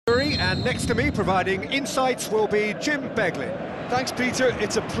And next to me, providing insights, will be Jim Beglin. Thanks, Peter.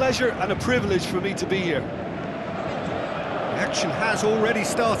 It's a pleasure and a privilege for me to be here. The action has already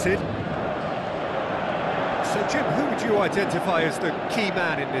started. So, Jim, who would you identify as the key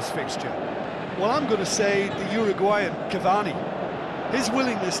man in this fixture? Well, I'm going to say the Uruguayan Cavani. His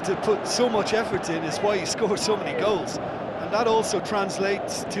willingness to put so much effort in is why he scored so many goals. And that also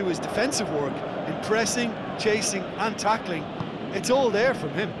translates to his defensive work in pressing, chasing and tackling. It's all there from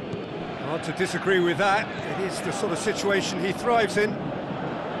him. Hard to disagree with that. It is the sort of situation he thrives in.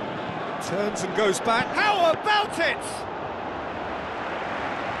 Turns and goes back. How about it?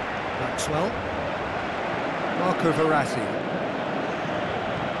 Maxwell. Marco Verratti.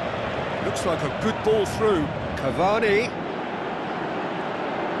 Looks like a good ball through. Cavani.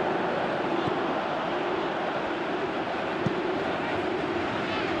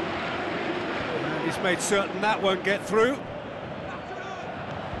 And he's made certain that won't get through.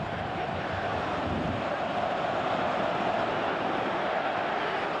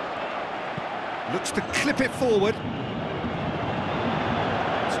 Looks to clip it forward.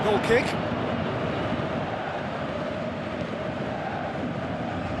 It's a goal kick.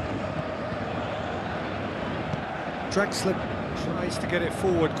 Drexler tries to get it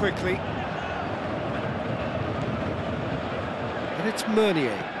forward quickly. And it's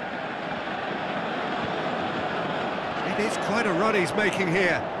Meunier. It is quite a run he's making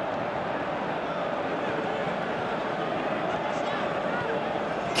here.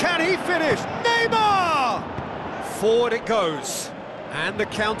 Can he finish? Neymar! Forward it goes. And the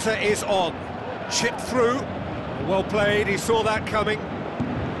counter is on. Chipped through. Well played, he saw that coming.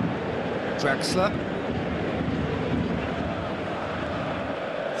 Drexler.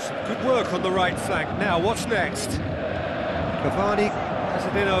 Some good work on the right flank. Now, what's next? Cavani has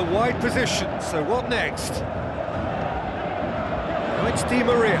it in a wide position, so what next? Now it's Di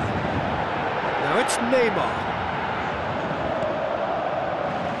Maria. Now it's Neymar.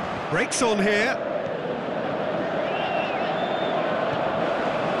 Breaks on here.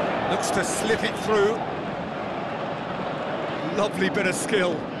 Looks to slip it through. Lovely bit of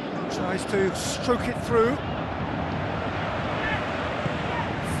skill. Tries to stroke it through.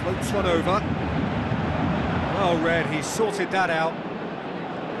 Floats one over. Well read, he sorted that out.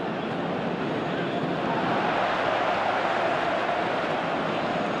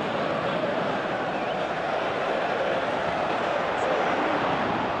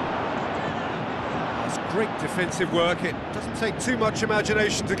 Great defensive work. It doesn't take too much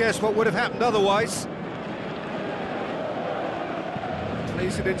imagination to guess what would have happened otherwise.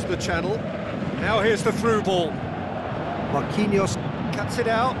 Plays it into the channel. Now here's the through ball. Marquinhos cuts it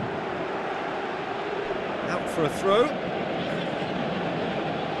out. Out for a throw.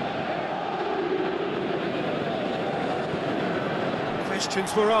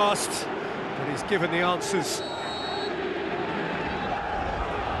 Questions were asked, but he's given the answers.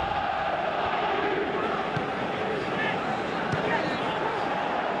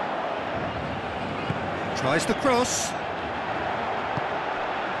 Tries the cross.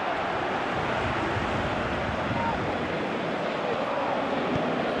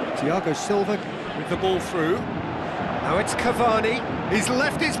 Thiago Silva with the ball through. Now it's Cavani. He's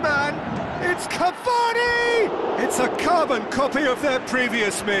left his man. It's Cavani! It's a carbon copy of their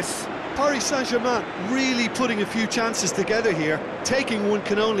previous miss. Paris Saint-Germain really putting a few chances together here. Taking one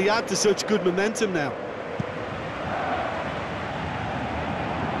can only add to such good momentum now.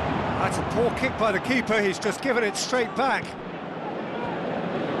 That's a poor kick by the keeper, he's just given it straight back.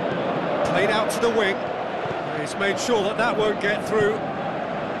 Played out to the wing. He's made sure that that won't get through.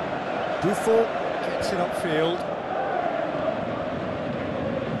 Buffon gets it upfield.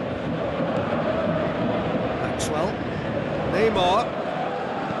 Maxwell. Neymar.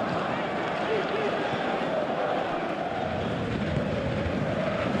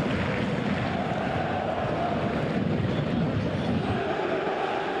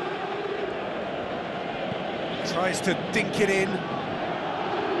 Tries to dink it in.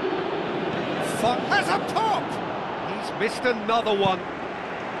 Font has a pop! He's missed another one.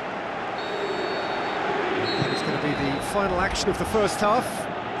 That is going to be the final action of the first half.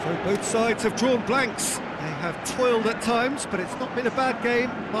 So both sides have drawn blanks. They have toiled at times, but it's not been a bad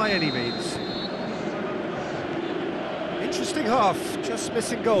game by any means. Interesting half, just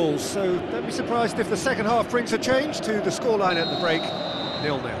missing goals, so don't be surprised if the second half brings a change to the scoreline at the break,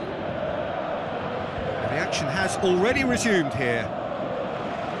 0-0. The action has already resumed here.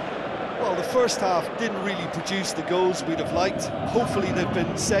 Well, the first half didn't really produce the goals we'd have liked. Hopefully they've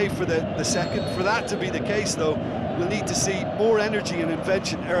been saved for the second. For that to be the case, though, we'll need to see more energy and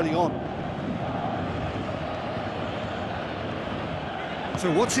invention early on.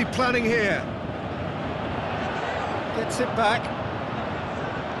 So what's he planning here? Gets it back.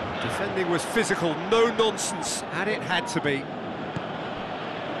 Defending was physical, no nonsense, and it had to be.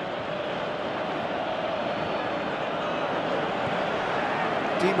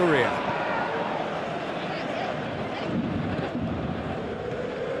 Di Maria.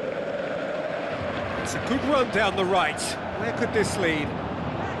 It's a good run down the right. Where could this lead?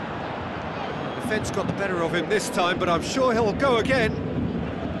 The defence got the better of him this time, but I'm sure he'll go again.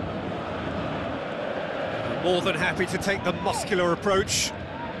 More than happy to take the muscular approach.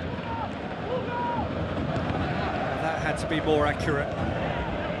 That had to be more accurate.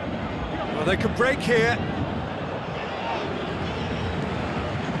 Well, they can break here.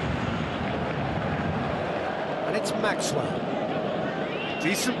 And it's Maxwell.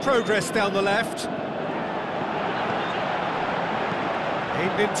 Decent progress down the left.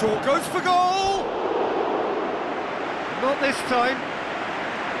 Aimed into, goes for goal! Not this time.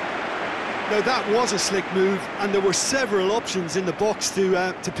 No, that was a slick move, and there were several options in the box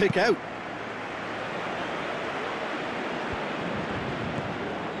to pick out.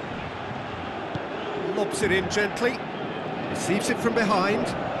 Lobs it in gently. Receives it from behind.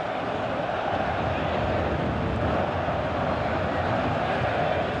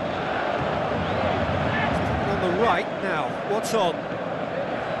 On the right now, what's on?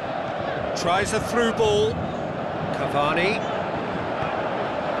 Tries a through ball. Cavani.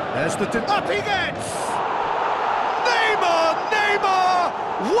 There's the... Up he gets! Neymar! Neymar!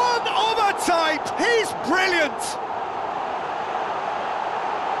 One of a type! He's brilliant!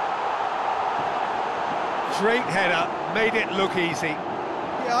 Great header, made it look easy.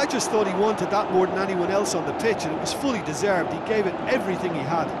 Yeah, I just thought he wanted that more than anyone else on the pitch, and it was fully deserved. He gave it everything he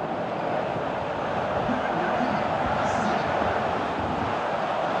had.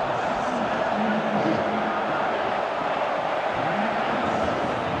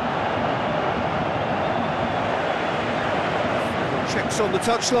 Checks on the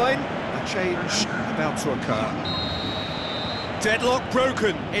touchline, a change about to occur. Deadlock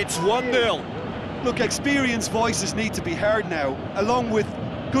broken, it's 1-0. Look, experienced voices need to be heard now, along with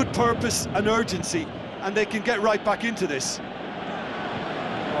good purpose and urgency, and they can get right back into this.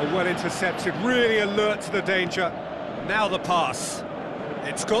 Oh, well intercepted, really alert to the danger. Now the pass.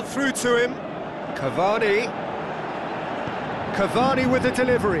 It's got through to him. Cavani. Cavani with the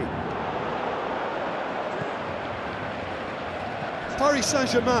delivery. Paris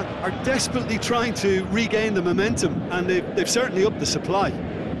Saint-Germain are desperately trying to regain the momentum, and they've certainly upped the supply.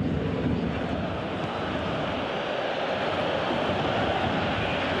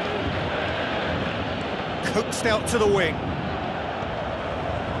 Coaxed out to the wing.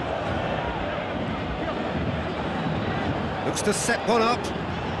 Looks to set one up.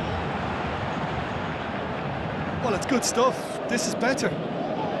 Well, it's good stuff. This is better.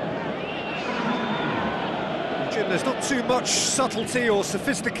 Jim, there's not too much subtlety or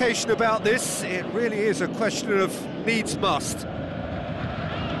sophistication about this. It really is a question of needs must.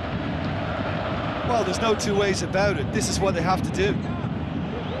 Well, there's no two ways about it. This is what they have to do.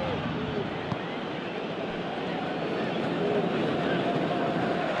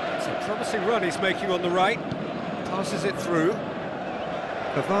 It's a promising run he's making on the right. Passes it through.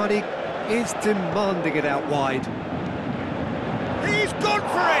 Cavani is demanding it out wide. He's gone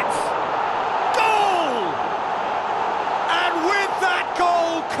for it! Goal! And with that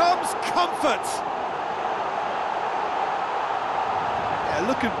goal comes comfort. Yeah,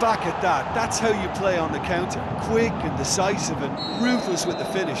 looking back at that, that's how you play on the counter. Quick and decisive and ruthless with the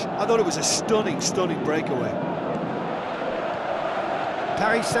finish. I thought it was a stunning, stunning breakaway.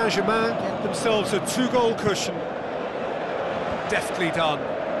 Paris Saint-Germain get themselves a 2-goal cushion. Deftly done.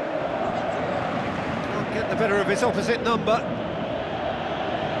 Can't get the better of his opposite number.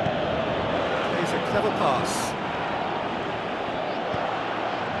 Plays a clever pass.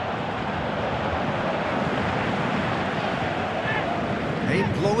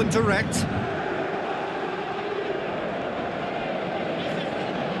 Aimed long and direct.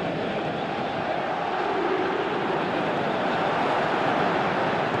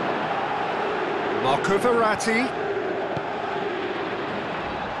 Marco Verratti.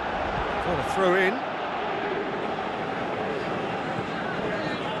 For the throw in.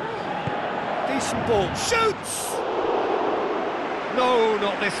 Decent ball. Shoots! No,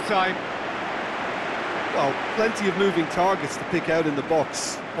 not this time. Well, plenty of moving targets to pick out in the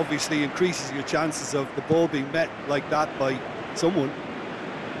box. Obviously increases your chances of the ball being met like that by someone.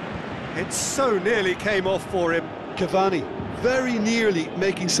 It so nearly came off for him. Cavani, very nearly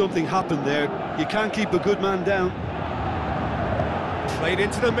making something happen there. You can't keep a good man down. Played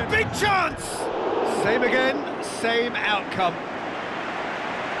into the big chance! Same again, same outcome.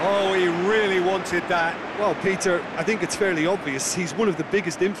 Oh, he really wanted that. Well, Peter, I think it's fairly obvious. He's one of the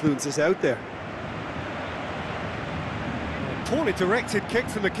biggest influences out there. Poorly directed kick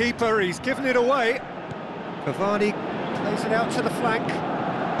from the keeper, he's given it away. Cavani plays it out to the flank.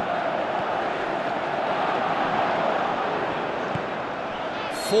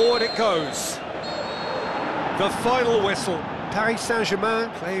 Forward it goes. The final whistle. Paris Saint-Germain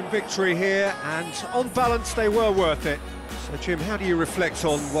claim victory here, and on balance they were worth it. So Jim, how do you reflect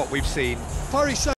on what we've seen? Paris